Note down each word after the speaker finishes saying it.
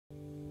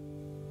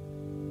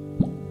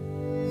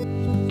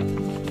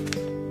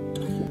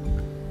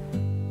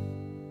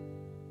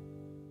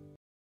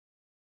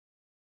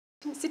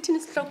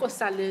isihloko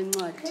sale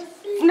ncwadi.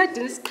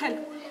 Uncedini isiqhelo.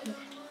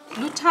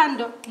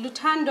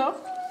 Luthando.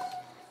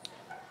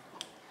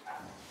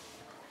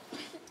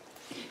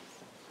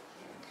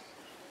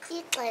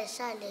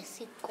 Ixesha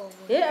lesikolo.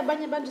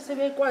 Abanye abantu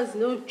sebekwazi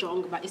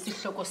nojonga uba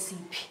isihloko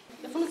siphi.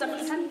 Ufuna uzama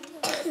Luthando?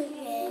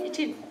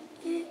 Ithini?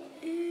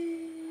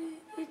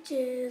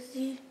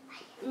 Ijezi.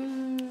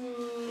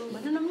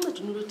 Bana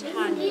nomncedi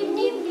noLuthando.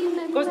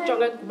 Because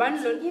jonga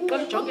ngubani lo? Xa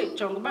ujonge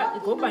jonga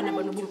uba ngobani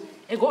abantu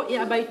ego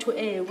abayi-2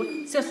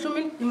 ewe.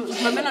 Siyahlumile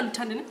mamela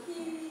Luthando ne?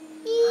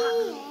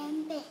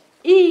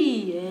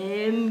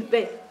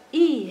 Ihempe.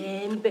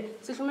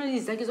 Sihlumile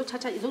izakhe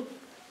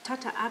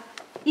izothatha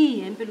apha.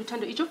 Ihempe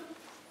Luthando itsho?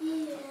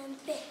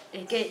 Ihempe.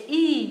 Eke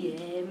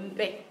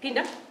ihempe.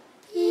 Phinda?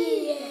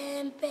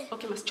 Ihempe.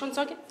 Okay, masitshone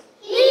sonke?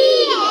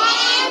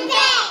 Ihempe.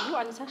 You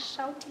answer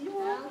shout.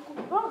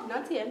 Oh,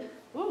 nansi ihempe.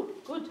 Oh,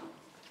 good.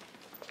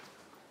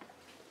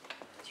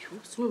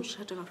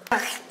 Sinomshado kakhulu.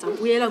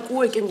 Ndabuyela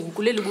kuwe ke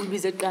ngoku leli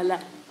bulibize eqala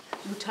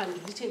Luthando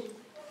lithini?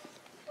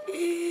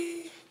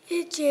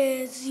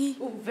 Ijezi.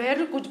 Oh,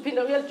 very good.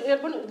 Phinda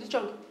uyabona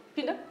lijonge.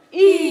 Phinda.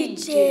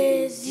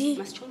 Ijezi.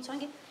 Masitshone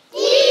sonke?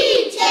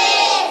 Ijezi.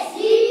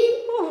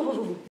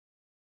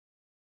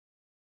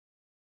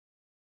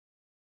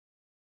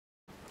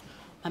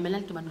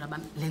 Mamelani ke bantwana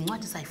bam, le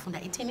ncwadi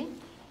sayifunda ithini?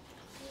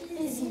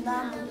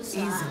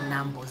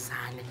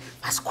 Izinambuzane.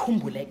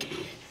 Masikhumbule ke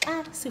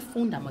xa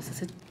sifunda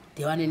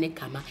masisidewane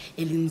negama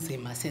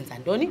elinzima senza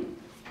ntoni?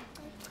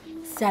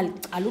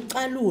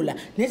 Siyalucalucalula.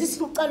 Nethi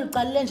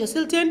silucalucalule nje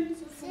silithini?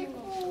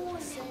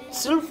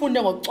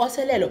 Silufunde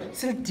ngocoselelo,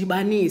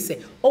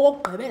 silidibanise.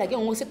 Okugqibela ke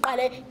ngoku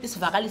siqale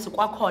isivakalisi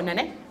kwakhona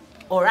ne?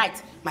 All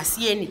right,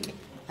 masiyeni ke.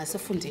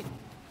 Masifundeni.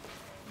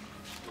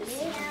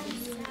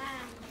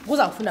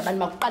 Kuzawufunda abantu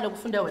makuqale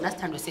kufunde wena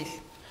Sithandwe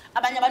Sihle.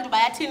 Abanye abantu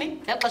bayathini?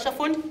 Ngexesha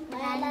efunda?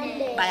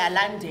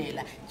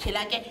 Bayalandela.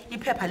 Tyhela ke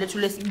iphepha lethu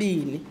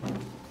lesibini.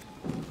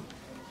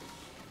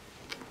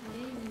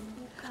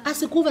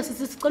 Asikuva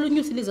sicela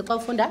unyusilize xa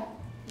ufunda?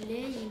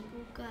 Le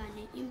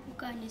yimpukane.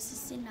 Impukane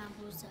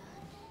sisinambuzane.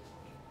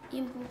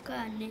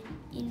 Impukane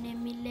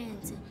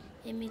inemilenze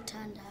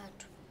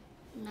emithandathu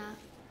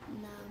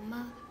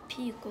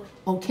namaphiko.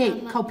 Okay,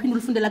 khawuphinde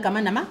ulifundela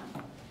gama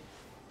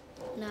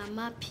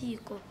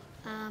namaphiko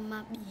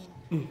amabini.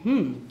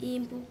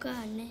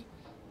 Impukane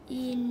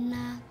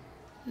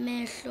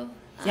inamehlo.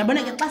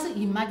 Yabona ke xa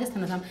siyimake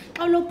Sithandwa sami,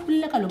 xa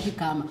lophulile kaloku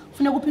igama,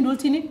 funeka uphinde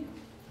ulithini?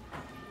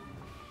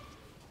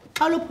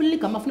 Xa lophulile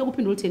igama funeka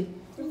uphinde ulithini?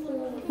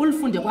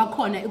 Ulifunde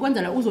kwakhona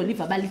ikwenzela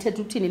uzoliva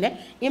balithetha ukuthini le?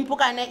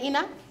 Impukane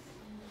ina?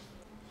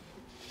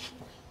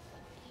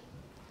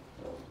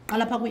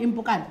 Qala pha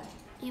kwi-impukane.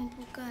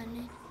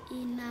 Impukane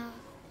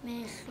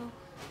inamehlo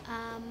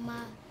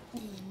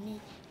amabini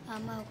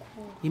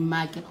amakhulu.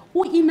 Imake.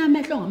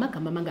 Inamehlo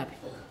ngamagama amangaphi?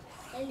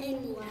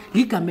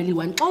 Ligama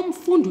eli-1. Xa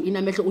umfundi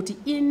inamehlo uthi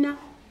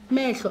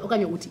inamehlo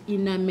okanye uthi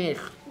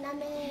inamehlo.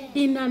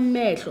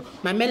 Inamehlo.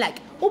 Mamela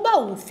ke, uba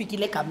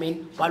ufikile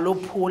egameni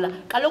walophula,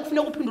 kaloku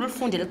kufuneka uphinde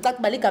ulifundele kucaca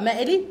uba ligama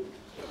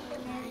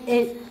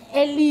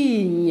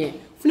elinye.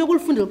 Funeka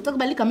ulifundele kucaca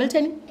uba ligama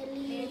elitheni?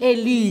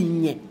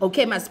 Elinye.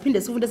 Okay,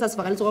 masiphinde sifunde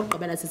sasivakaliso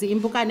kokugqibela sisi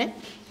impukane.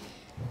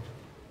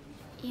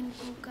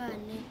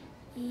 Impukane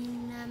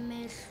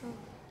inamehlo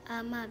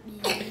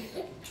amabini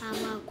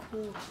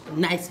amakhulu.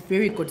 Nice,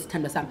 very good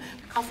Sithandwa sami.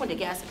 Afunde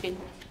ke asiphinde.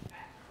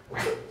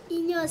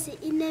 Inyosi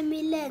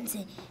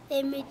inemilenze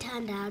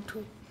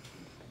emithandathu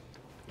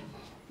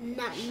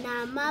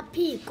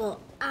namaphiko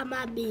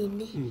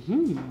amabini.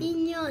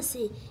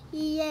 Inyosi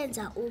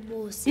iyenza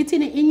ubusi.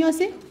 Ithini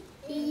inyosi?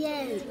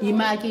 Iyenza.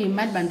 Yimake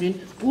yimani bantwini.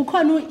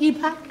 Ukhona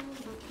uipha?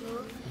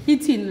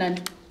 Ithini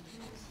lanto?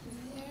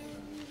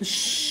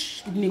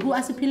 Niku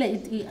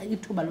asiphile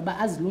ithuba loba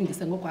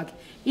azilungise ngokwakhe.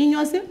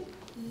 Inyosi?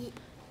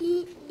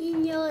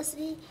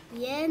 Inyosi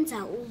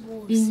yenza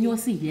ubusi.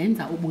 Inyosi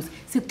yenza ubusi.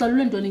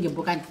 Sixelelwe ntoni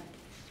ngempukane?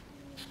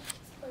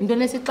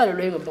 Intoni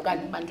esixelelweyo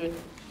ngempukane bantwini?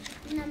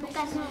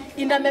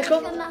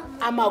 Inamehlo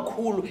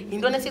amakhulu.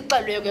 Intoni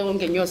esixelelweyo ke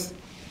ngenyosi?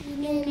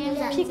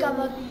 Phika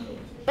amabini.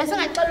 Bese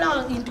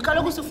ngacela into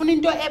kaloku sifuna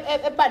into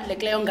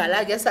ebalulekileyo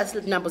ngala ke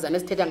sasinambuzane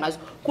sithetha ngazo.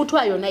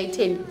 Kuthiwa yona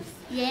itheni?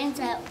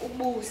 Yenza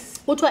ubusi.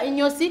 Kuthiwa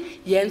inyosi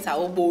yenza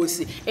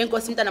ubusi.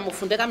 Enkosi mntana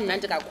mufunde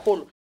kamnandi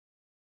kakhulu.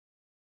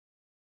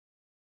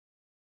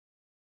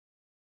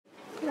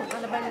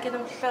 Ngaqala banike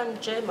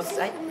namhlanje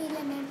masizayi.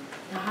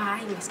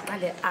 Hayi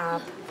masiqale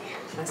apha.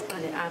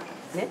 Masiqale apha,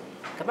 ne?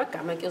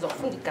 Ngamagama ke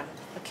uzofunda igama.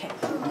 Okay.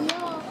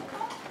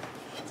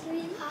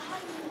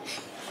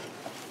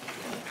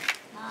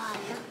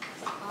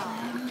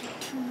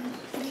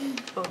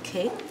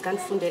 Okay,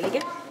 kanifundele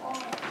ke?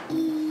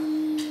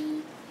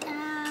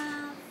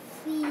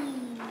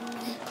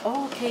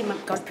 Okay,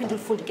 makawuphinde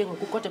ulifunde ke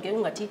ngoku kodwa ke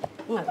ungathi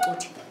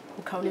ungacothi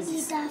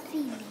ukhawulezise.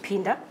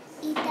 Phinda.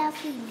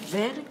 Itafile.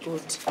 Very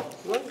good.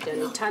 Wonke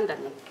uthanda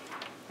ni.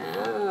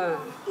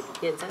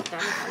 Yenza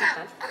dala.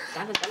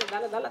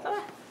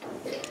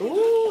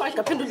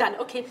 Ayikaphinde udlale.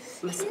 Okay.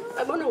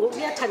 Masibona ngoku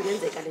uyathanda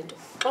yenzeka lento.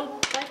 Xa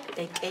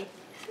eke.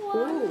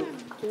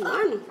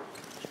 1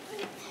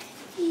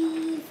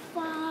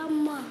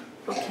 Ifama.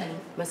 Okay,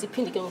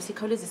 masiphinde ke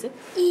ngosikhawulezise.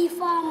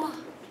 Ifama.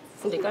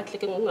 Funde kahle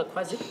ke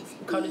ngokungakwazi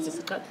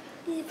ukhawulezise qala.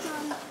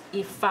 Ifama.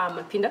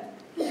 Ifama, phinda.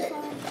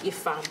 Ifama.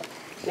 Ifama.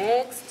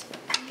 Next.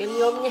 Ke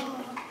nyomnye.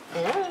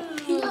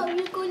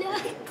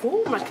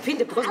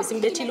 Masiphinde because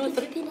besimbethile u3.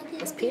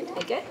 Masiphinde,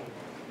 okay?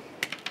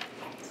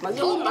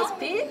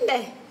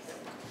 Masiphinde.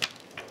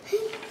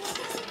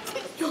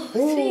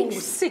 Oh,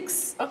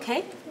 6.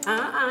 Okay.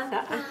 1,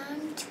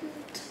 2,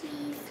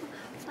 3, 4,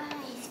 5,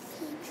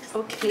 6.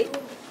 Okay.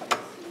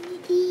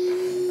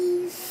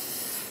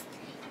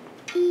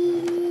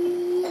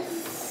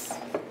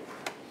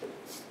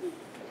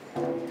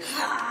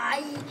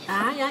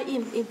 Yeah,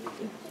 in.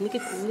 Make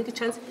a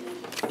chance.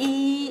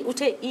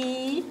 Ute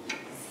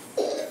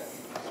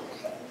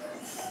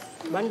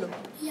Bando.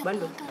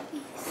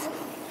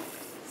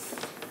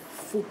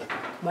 Fu.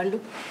 Bando.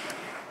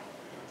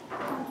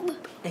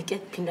 Okay,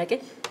 pinda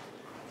ke.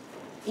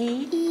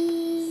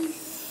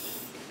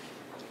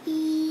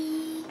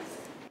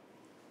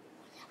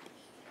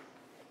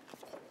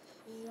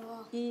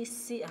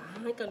 Isi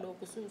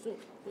kaloku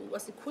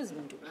wasikhuzi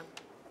muntu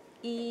apha.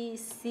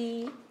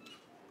 Isi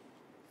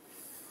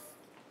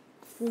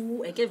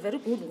fu. Okay, very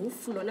good.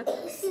 Ufu lona.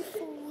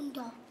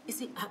 Isifunda.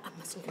 Isi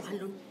masingubani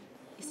lona.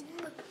 Isi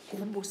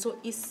gubu so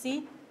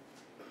isi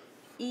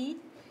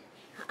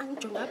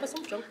angijonga apha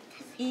somjonga.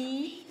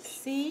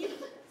 Isi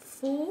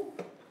fu.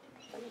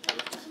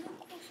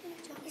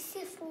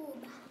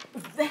 Isifunda.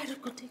 Very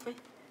good, Tifa.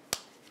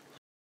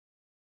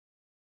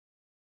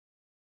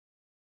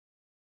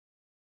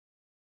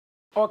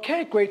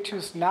 Okay, grade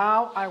 2s,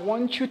 now I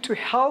want you to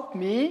help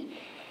me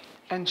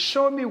and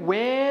show me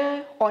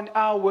where on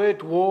our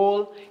word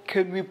wall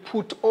can we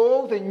put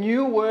all the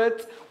new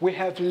words we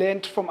have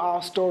learned from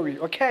our story,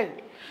 okay?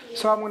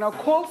 So I'm going to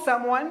call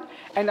someone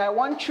and I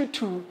want you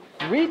to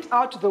read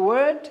out the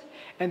word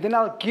and then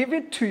I'll give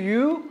it to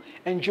you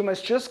and you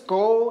must just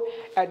go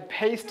and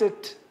paste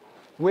it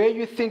where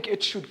you think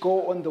it should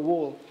go on the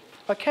wall.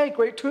 Okay,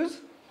 grade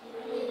 2s?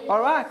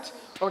 All right,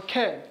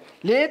 okay.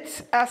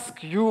 Let's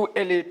ask you,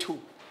 LA2,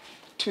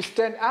 to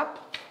stand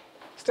up.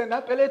 Stand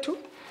up, LA2.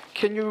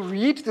 Can you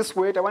read this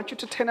word? I want you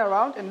to turn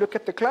around and look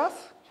at the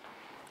class.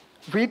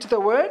 Read the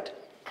word.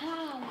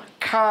 Cow.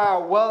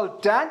 Cow. Well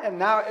done. And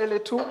now,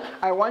 LA2,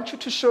 I want you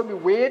to show me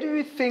where do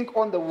you think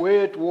on the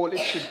word wall it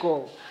should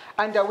go?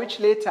 Under which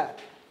letter?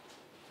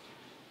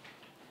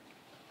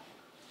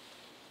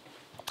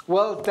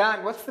 Well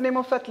done. What's the name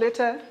of that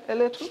letter,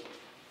 LA2?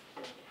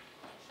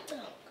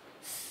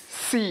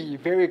 C.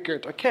 Very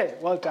good. Okay,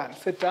 well done.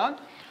 Sit down.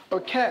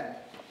 Okay.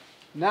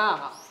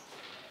 Now,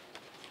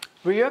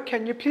 Rio,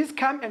 can you please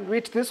come and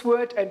read this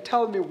word and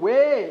tell me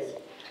where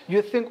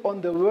you think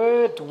on the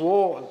word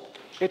wall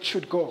it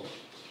should go?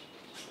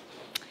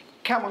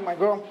 Come on, my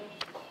girl.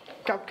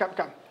 Come.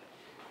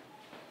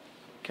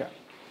 Okay.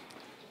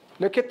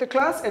 Look at the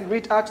class and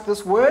read out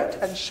this word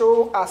and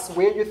show us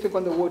where you think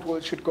on the word wall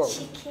it should go.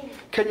 Chicken.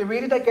 Can you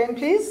read it again,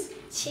 please?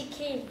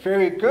 Chicken.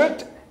 Very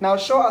good. Now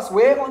show us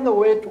where on the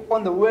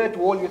word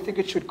wall you think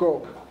it should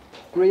go.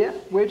 Ria,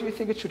 where do you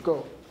think it should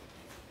go?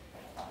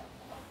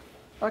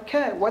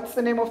 Okay, what's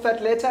the name of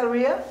that letter,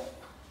 Ria?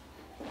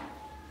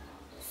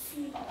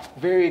 C.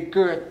 Very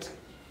good.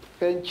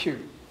 Thank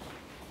you.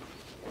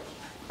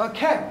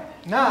 Okay,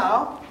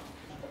 now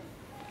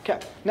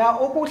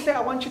Okuhle, I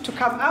want you to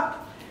come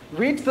up,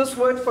 read this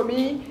word for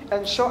me,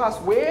 and show us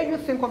where you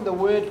think on the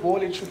word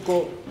wall it should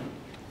go.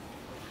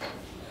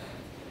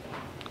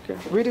 Okay,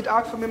 read it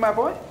out for me, my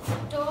boy.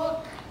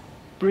 Dog.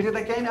 Read it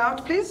again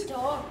out, please.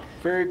 Dog.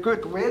 Very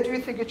good. Where do you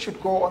think it should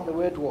go on the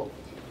word wall?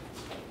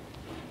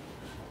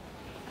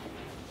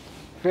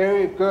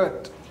 Very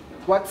good.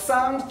 What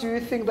sound do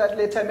you think that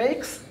letter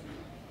makes?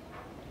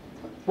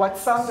 What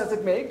sound does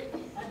it make?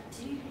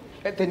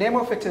 A D. The name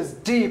of it is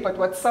D, but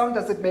what sound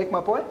does it make, my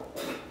boy?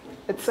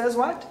 It says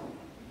what?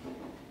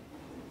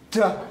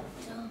 D.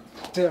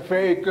 D.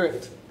 Very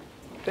good.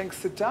 Thanks,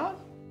 sit down.